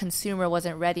 maybe that consumer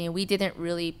wasn't ready and we didn't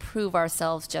really prove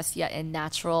ourselves just yet in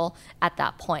natural at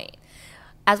that point.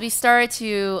 As we started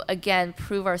to, again,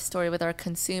 prove our story with our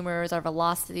consumers, our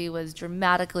velocity was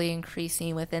dramatically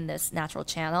increasing within this natural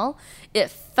channel. It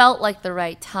felt like the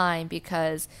right time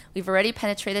because we've already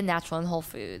penetrated natural and Whole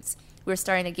Foods. We're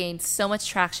starting to gain so much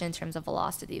traction in terms of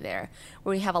velocity there,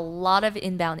 where we have a lot of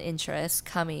inbound interest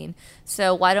coming.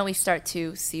 So why don't we start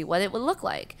to see what it would look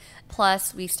like?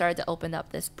 Plus, we started to open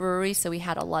up this brewery, so we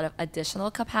had a lot of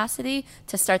additional capacity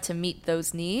to start to meet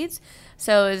those needs.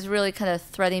 So it was really kind of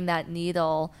threading that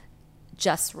needle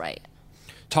just right.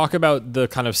 Talk about the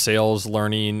kind of sales,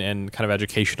 learning, and kind of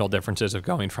educational differences of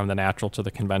going from the natural to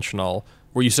the conventional.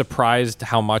 Were you surprised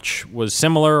how much was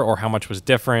similar or how much was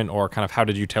different, or kind of how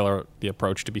did you tailor the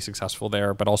approach to be successful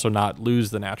there, but also not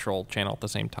lose the natural channel at the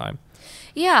same time?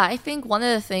 Yeah, I think one of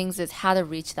the things is how to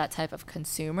reach that type of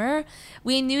consumer.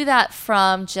 We knew that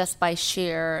from just by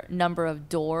sheer number of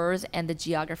doors and the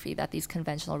geography that these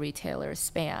conventional retailers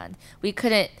span. We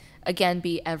couldn't, again,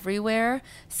 be everywhere.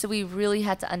 So we really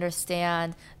had to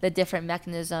understand the different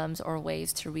mechanisms or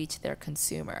ways to reach their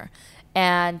consumer.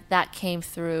 And that came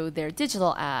through their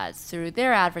digital ads, through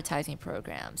their advertising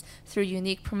programs, through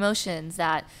unique promotions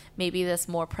that maybe this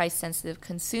more price-sensitive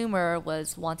consumer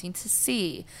was wanting to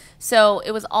see. So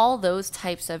it was all those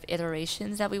types of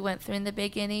iterations that we went through in the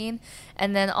beginning.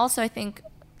 And then also I think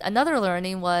Another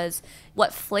learning was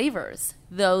what flavors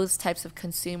those types of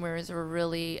consumers were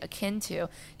really akin to.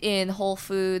 In Whole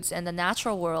Foods and the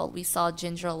natural world, we saw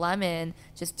ginger lemon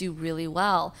just do really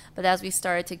well. But as we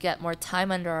started to get more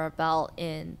time under our belt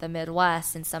in the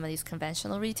Midwest and some of these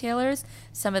conventional retailers,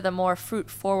 some of the more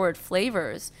fruit-forward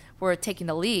flavors were taking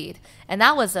the lead. And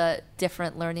that was a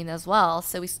different learning as well.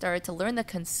 So we started to learn the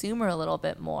consumer a little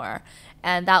bit more.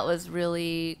 And that was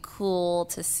really cool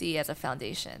to see as a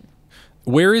foundation.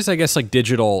 Where is, I guess, like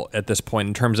digital at this point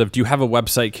in terms of, do you have a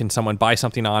website? Can someone buy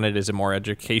something on it? Is it more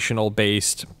educational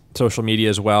based, social media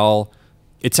as well?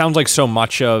 It sounds like so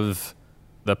much of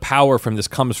the power from this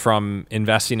comes from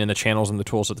investing in the channels and the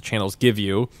tools that the channels give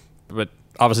you, but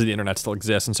obviously the internet still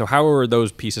exists. And so how are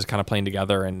those pieces kind of playing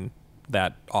together and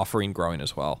that offering growing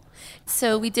as well?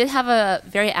 So we did have a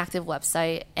very active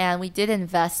website, and we did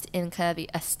invest in kind of the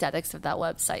aesthetics of that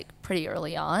website pretty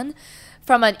early on.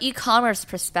 From an e-commerce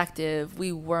perspective,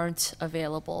 we weren't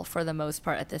available for the most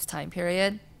part at this time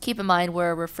period. Keep in mind,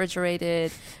 we're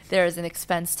refrigerated. There is an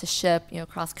expense to ship,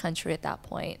 cross country at that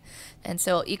point. And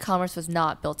so e-commerce was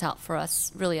not built out for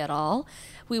us really at all.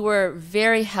 We were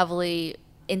very heavily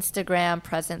Instagram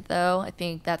present, though. I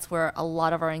think that's where a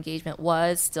lot of our engagement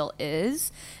still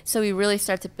is. So we really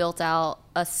started to build out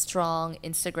a strong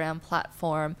Instagram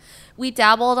platform. We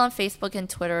dabbled on Facebook and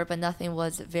Twitter, but nothing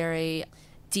was very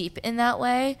deep in that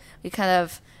way. We kind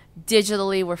of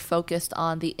digitally were focused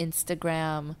on the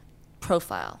Instagram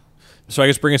profile. So I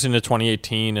guess bring us into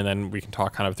 2018, and then we can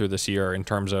talk kind of through this year in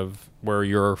terms of where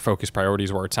your focus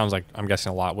priorities were. It sounds like, I'm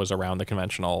guessing, a lot was around the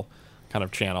conventional kind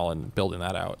of channel and building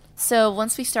that out. So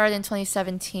once we started in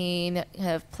 2017, kind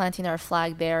of planting our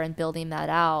flag there and building that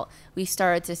out, we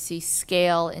started to see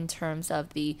scale in terms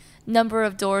of the number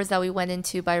of doors that we went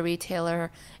into by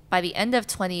retailer. By the end of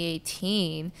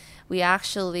 2018, we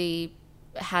actually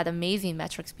had amazing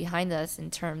metrics behind us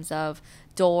in terms of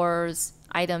doors,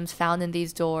 items found in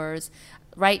these doors.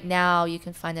 Right now, you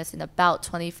can find us in about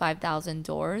 25,000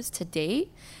 doors to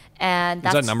date. And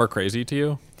is that number crazy to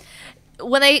you?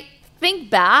 When I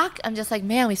think back, I'm just like,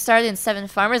 man, we started in 7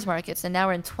 farmers markets and now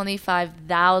we're in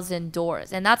 25,000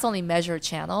 doors. And that's only measured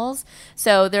channels.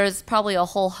 So there's probably a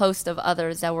whole host of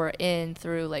others that we're in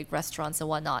through like restaurants and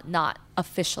whatnot, not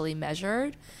officially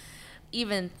measured.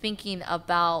 Even thinking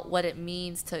about what it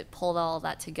means to pull all of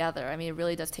that together, I mean, it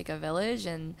really does take a village.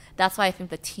 And that's why I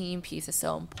think the team piece is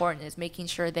so important, is making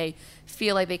sure they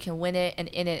feel like they can win it and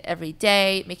in it every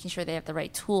day, making sure they have the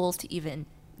right tools to even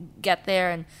get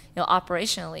there, and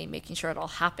operationally making sure it all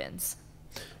happens.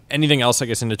 Anything else, I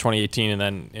guess, into 2018 and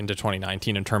then into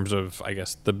 2019 in terms of, I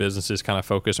guess, the business's kind of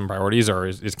focus and priorities, or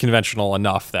is conventional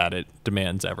enough that it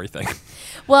demands everything?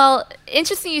 Well,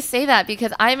 interesting you say that,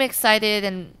 because I'm excited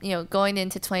and, going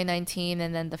into 2019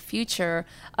 and then the future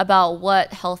about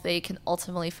what Health-Ade can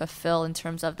ultimately fulfill in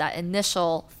terms of that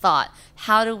initial thought.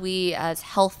 How do we as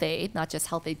Health-Ade, not just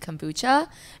Health-Ade Kombucha,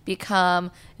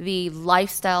 become the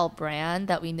lifestyle brand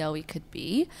that we know we could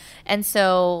be? And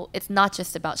so it's not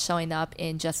just about showing up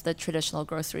in just the traditional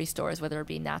grocery stores, whether it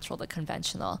be natural to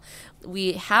conventional.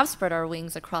 We have spread our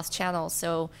wings across channels,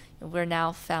 so we're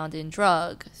now found in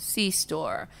drug,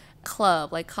 C-store,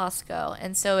 club like Costco.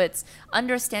 And so it's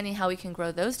understanding how we can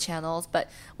grow those channels. But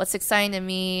what's exciting to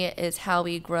me is how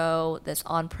we grow this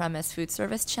on-premise food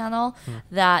service channel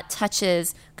that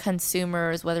touches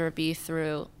consumers, whether it be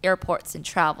through airports and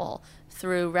travel,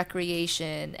 through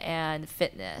recreation and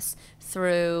fitness,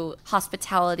 through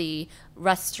hospitality,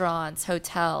 restaurants,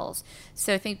 hotels.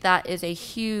 So I think that is a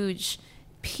huge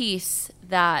piece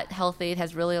that Health-Ade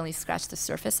has really only scratched the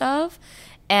surface of.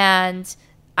 And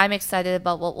I'm excited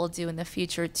about what we'll do in the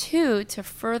future, too, to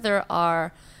further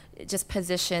our just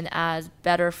position as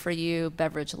better for you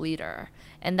beverage leader.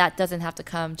 And that doesn't have to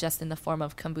come just in the form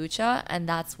of kombucha. And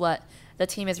that's what the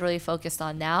team is really focused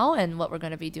on now and what we're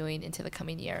going to be doing into the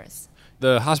coming years.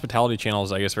 The hospitality channel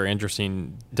is, I guess, very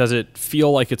interesting. Does it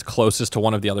feel like it's closest to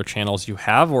one of the other channels you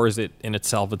have, or is it in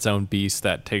itself its own beast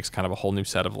that takes kind of a whole new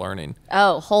set of learning?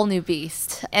 Oh, whole new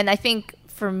beast. And I think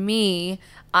for me,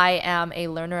 I am a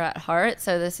learner at heart.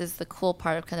 So this is the cool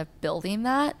part of kind of building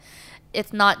that.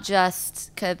 It's not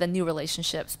just kind of the new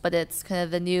relationships, but it's kind of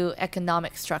the new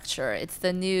economic structure. It's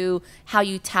the new how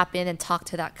you tap in and talk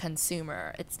to that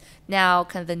consumer. It's now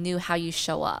kind of the new how you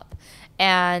show up.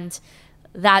 And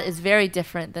that is very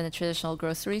different than a traditional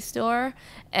grocery store.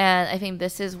 And I think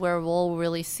this is where we'll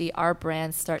really see our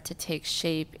brand start to take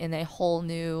shape in a whole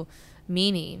new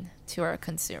meaning to our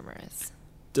consumers.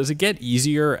 Does it get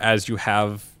easier as you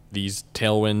have these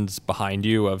tailwinds behind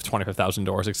you of 25,000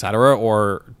 doors, et cetera?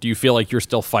 Or do you feel like you're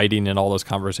still fighting in all those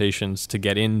conversations to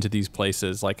get into these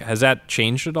places? Like, has that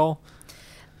changed at all?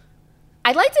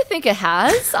 I'd like to think it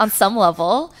has on some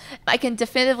level. I can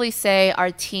definitively say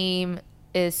our team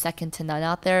is second to none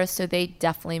out there. So they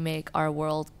definitely make our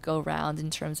world go round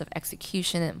in terms of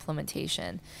execution and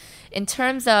implementation. In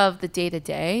terms of the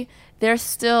day-to-day, there's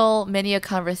still many a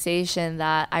conversation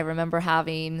that I remember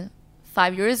having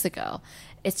 5 years ago.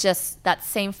 It's just that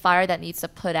same fire that needs to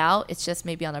put out. It's just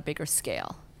maybe on a bigger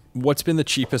scale. What's been the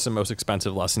cheapest and most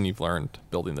expensive lesson you've learned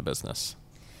building the business?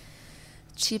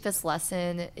 Cheapest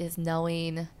lesson is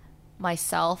knowing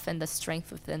myself and the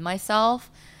strength within myself.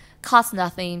 Costs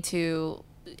nothing to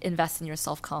invest in your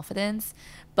self-confidence,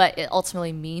 but it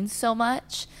ultimately means so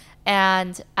much.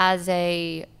 And as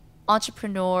a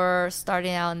entrepreneur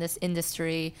starting out in this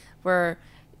industry where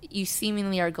you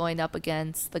seemingly are going up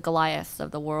against the Goliaths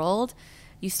of the world,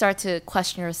 you start to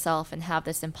question yourself and have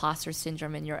this imposter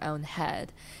syndrome in your own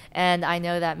head. And I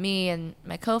know that me and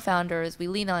my co-founders, we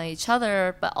lean on each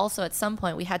other, but also at some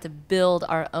point we had to build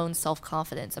our own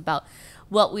self-confidence about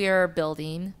what we are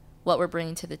building, what we're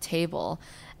bringing to the table.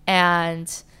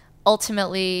 And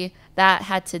ultimately that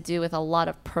had to do with a lot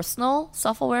of personal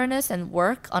self-awareness and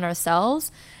work on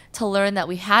ourselves to learn that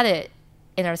we had it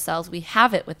in ourselves, we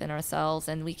have it within ourselves,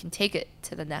 and we can take it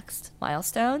to the next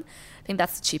milestone. I think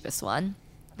that's the cheapest one.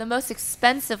 The most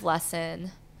expensive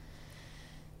lesson,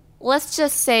 let's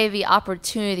just say the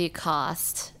opportunity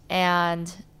cost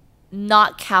and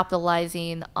not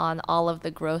capitalizing on all of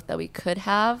the growth that we could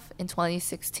have in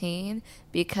 2016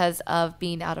 because of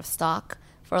being out of stock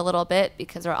for a little bit,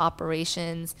 because our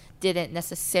operations didn't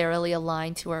necessarily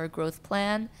align to our growth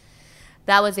plan.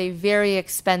 That was a very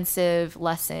expensive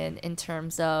lesson in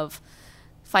terms of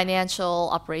financial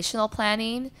operational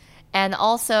planning, and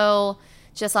also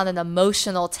just on an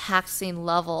emotional taxing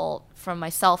level from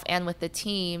myself and with the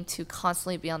team to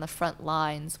constantly be on the front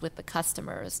lines with the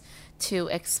customers to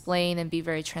explain and be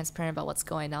very transparent about what's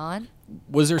going on.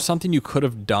 Was there something you could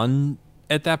have done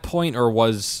at that point, or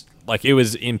was like it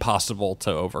was impossible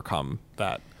to overcome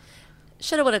that?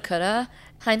 Shoulda, woulda, coulda.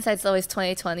 Hindsight's always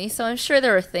 20/20, so I'm sure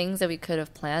there were things that we could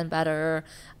have planned better,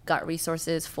 got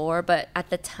resources for, but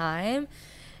at the time,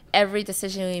 every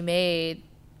decision we made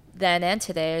then and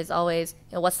today is always,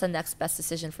 what's the next best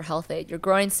decision for HealthAid? You're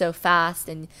growing so fast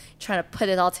and trying to put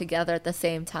it all together at the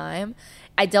same time.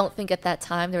 I don't think at that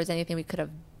time there was anything we could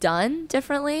have done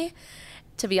differently.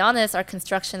 To be honest, our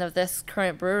construction of this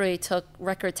current brewery took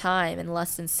record time in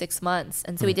less than 6 months.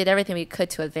 And so we did everything we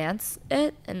could to advance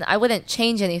it. And I wouldn't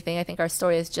change anything. I think our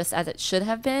story is just as it should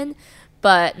have been.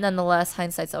 But nonetheless,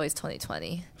 hindsight's always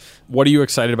 20/20. What are you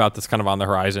excited about that's kind of on the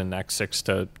horizon next 6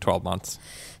 to 12 months?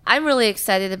 I'm really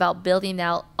excited about building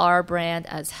out our brand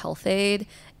as HealthAid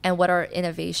and what our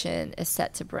innovation is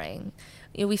set to bring.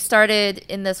 We started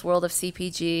in this world of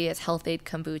CPG as HealthAid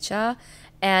Kombucha.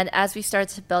 And as we start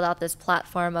to build out this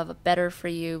platform of a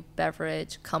better-for-you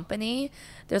beverage company,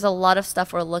 there's a lot of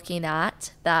stuff we're looking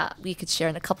at that we could share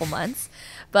in a couple months.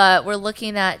 But we're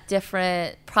looking at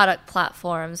different product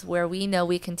platforms where we know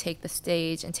we can take the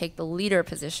stage and take the leader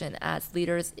position as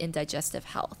leaders in digestive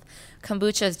health.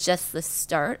 Kombucha is just the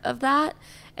start of that.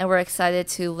 And we're excited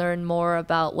to learn more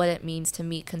about what it means to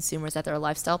meet consumers at their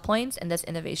lifestyle points. And this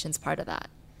innovation is part of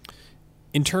that.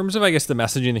 In terms of, I guess, the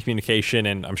messaging, the communication,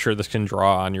 and I'm sure this can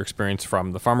draw on your experience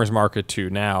from the farmer's market to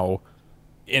now,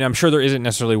 and I'm sure there isn't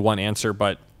necessarily one answer,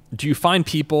 but do you find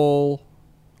people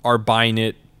are buying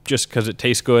it just because it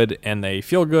tastes good and they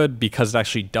feel good because it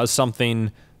actually does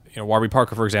something? Warby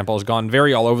Parker, for example, has gone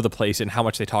very all over the place in how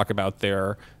much they talk about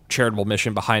their charitable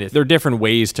mission behind it. There are different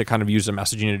ways to kind of use the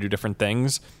messaging to do different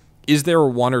things. Is there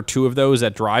one or two of those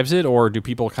that drives it, or do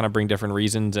people kind of bring different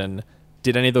reasons? And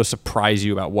did any of those surprise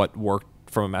you about what worked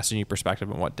from a messaging perspective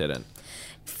and what didn't?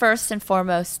 First and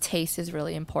foremost, taste is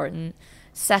really important.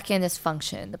 Second is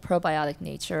function, the probiotic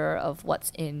nature of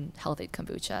what's in HealthAid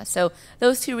Kombucha. So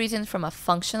those two reasons from a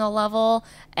functional level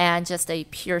and just a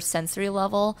pure sensory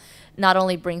level not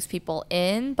only brings people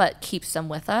in, but keeps them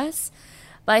with us.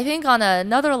 But I think on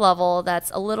another level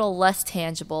that's a little less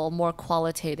tangible, more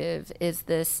qualitative, is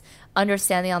this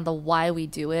understanding on the why we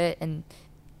do it and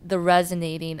the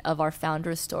resonating of our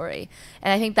founder's story.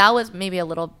 And I think that was maybe a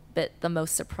little bit the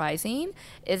most surprising,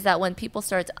 is that when people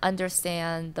start to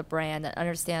understand the brand and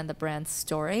understand the brand's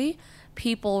story,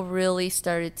 people really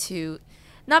started to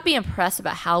not be impressed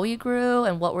about how we grew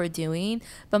and what we're doing,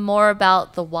 but more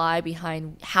about the why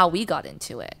behind how we got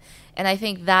into it. And I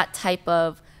think that type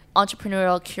of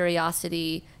entrepreneurial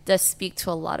curiosity does speak to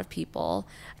a lot of people.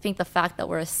 I think the fact that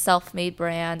we're a self-made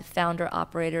brand, founder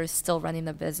operators still running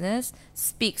the business,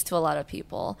 speaks to a lot of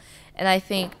people. And I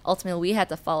think ultimately we had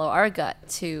to follow our gut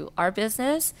to our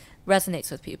business,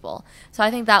 resonates with people. So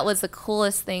I think that was the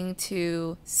coolest thing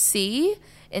to see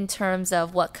in terms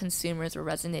of what consumers were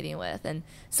resonating with, and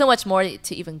so much more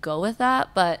to even go with that.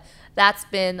 But that's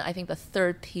been, I think, the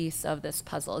third piece of this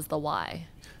puzzle is the why.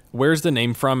 Where's the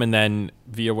name from? And then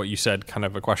via what you said kind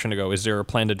of a question ago, is there a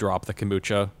plan to drop the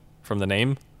kombucha from the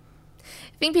name?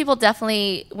 I think people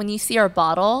definitely, when you see our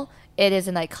bottle, it is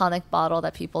an iconic bottle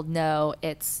that people know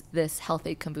it's this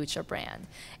Health-Ade Kombucha brand.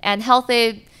 And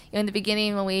Health-Ade, in the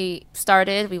beginning when we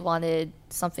started, we wanted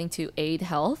something to aid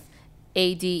health.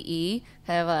 ADE,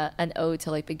 kind of an ode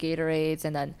to like the Gatorades,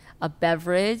 and then a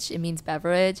beverage, it means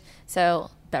beverage.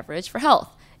 So beverage for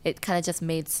health. It kind of just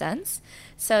made sense.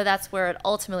 So that's where it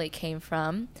ultimately came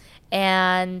from.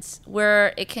 And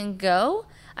where it can go,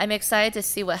 I'm excited to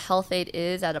see what Health-Ade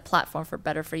is at a platform for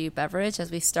better for you beverage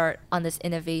as we start on this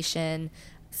innovation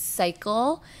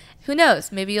cycle. Who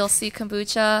knows? Maybe you'll see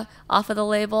kombucha off of the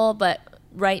label, but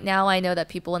right now I know that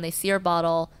people, when they see our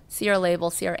bottle, see our label,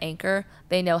 see our anchor,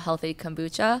 they know Health-Ade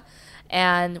Kombucha.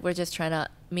 And we're just trying to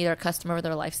meet our customer where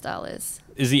their lifestyle is.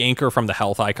 Is the anchor from the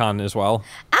health icon as well?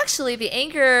 Actually, the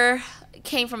anchor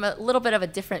came from a little bit of a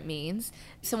different means.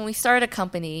 So when we started a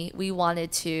company, we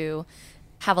wanted to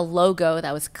have a logo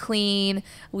that was clean.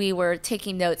 We were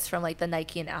taking notes from like the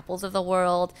Nike and Apples of the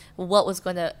world, what was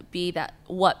going to be that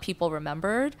what people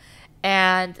remembered.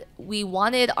 And we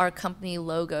wanted our company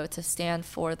logo to stand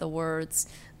for the words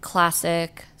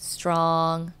classic,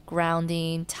 strong,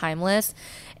 grounding, timeless.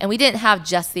 And we didn't have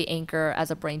just the anchor as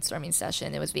a brainstorming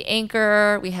session. It was the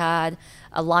anchor. We had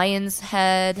a lion's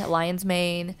head, a lion's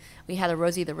mane. We had a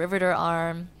Rosie the Riveter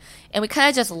arm. And we kind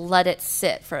of just let it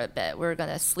sit for a bit. We were going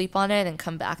to sleep on it and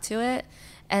come back to it.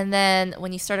 And then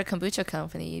when you start a kombucha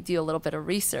company, you do a little bit of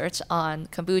research on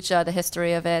kombucha, the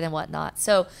history of it and whatnot.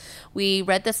 So we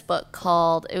read this book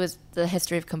called, it was The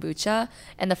History of Kombucha.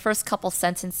 And the first couple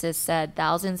sentences said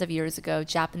thousands of years ago,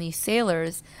 Japanese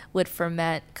sailors would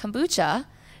ferment kombucha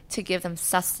to give them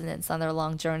sustenance on their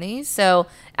long journeys. So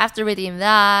after reading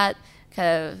that,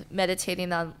 kind of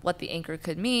meditating on what the anchor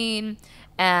could mean,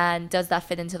 and does that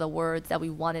fit into the words that we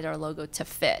wanted our logo to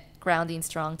fit? Grounding,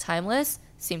 strong, timeless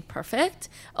seemed perfect.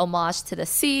 Homage to the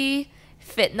sea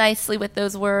fit nicely with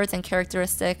those words and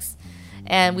characteristics.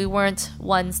 And we weren't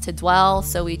ones to dwell,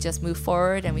 so we just moved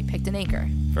forward and we picked an anchor.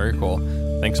 Very cool.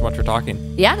 Thanks so much for talking.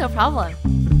 Yeah, no problem.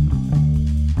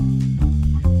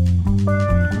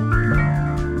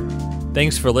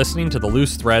 Thanks for listening to the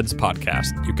Loose Threads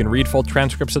podcast. You can read full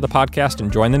transcripts of the podcast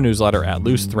and join the newsletter at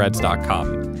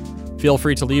loosethreads.com. Feel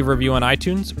free to leave a review on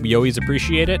iTunes. We always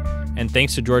appreciate it. And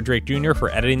thanks to George Drake Jr.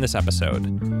 for editing this episode.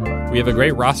 We have a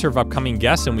great roster of upcoming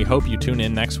guests, and we hope you tune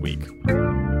in next week.